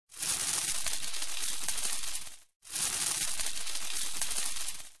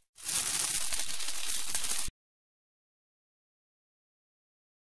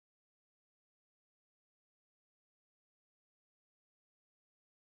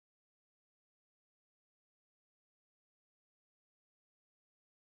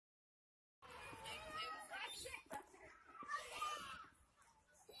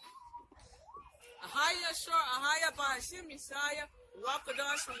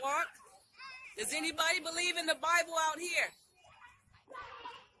Does anybody believe in the Bible out here?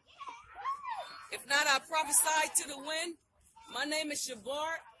 If not, I prophesy to the wind. My name is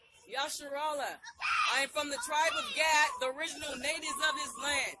Shabar Yasharallah. I am from the tribe of Gad, the original natives of this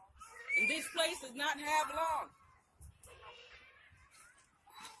land. And this place does not have long.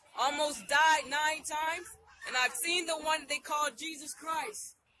 Almost died 9 times, and I've seen the one they call Jesus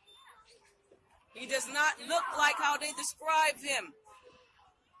Christ. He does not look like how they describe him.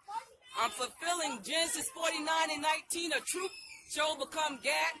 I'm fulfilling Genesis 49 and 19. A troop shall overcome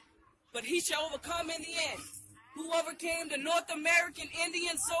Gad, but he shall overcome in the end. Who overcame the North American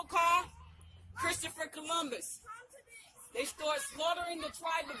Indians, so-called? Christopher Columbus. They start slaughtering the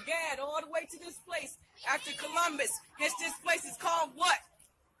tribe of Gad all the way to this place after Columbus. Hence this place is called what?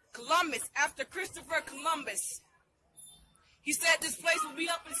 Columbus, after Christopher Columbus. He said this place will be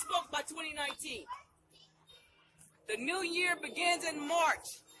up in smoke by 2019. The new year begins in March.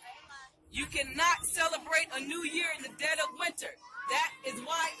 You cannot celebrate a new year in the dead of winter. That is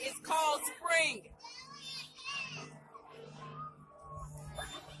why it's called spring.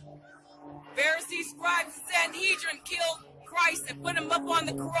 Pharisees, scribes, and Sanhedrin killed Christ and put him up on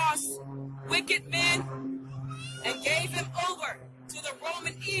the cross. Wicked men, and gave him over to the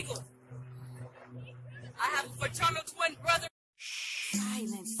Roman eagle. I have a fraternal twin brother.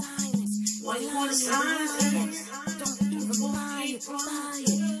 Silence, silence. Why you want to silence? Don't even lie it, lie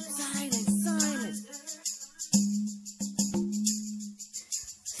it. Silence, silence.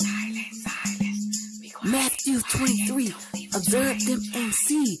 Silence, silence. Matthew 23. Observe them and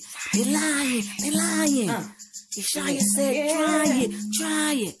see. They lying, they lying. Yeshaya said, try it,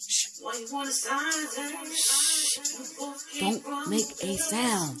 try it. Why you want to silence? Shh. Don't make a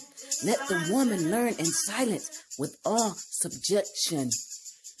sound. Let the woman learn in silence with all subjection.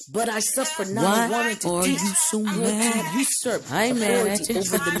 But I suffer not a woman to teach, you so mad? to usurp authority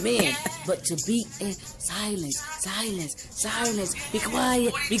over the man, but to be in silence, silence, silence. Be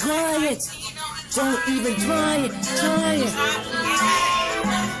quiet, be quiet. Don't even try it, try it.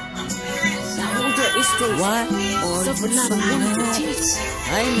 Now hold your Israel. Why? Suffer not a woman to teach.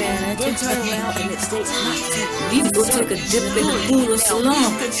 Then turn around and it states not to. You go take a dip in the pool of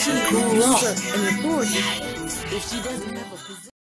Salam. Cool off. And authority if she doesn't have a position.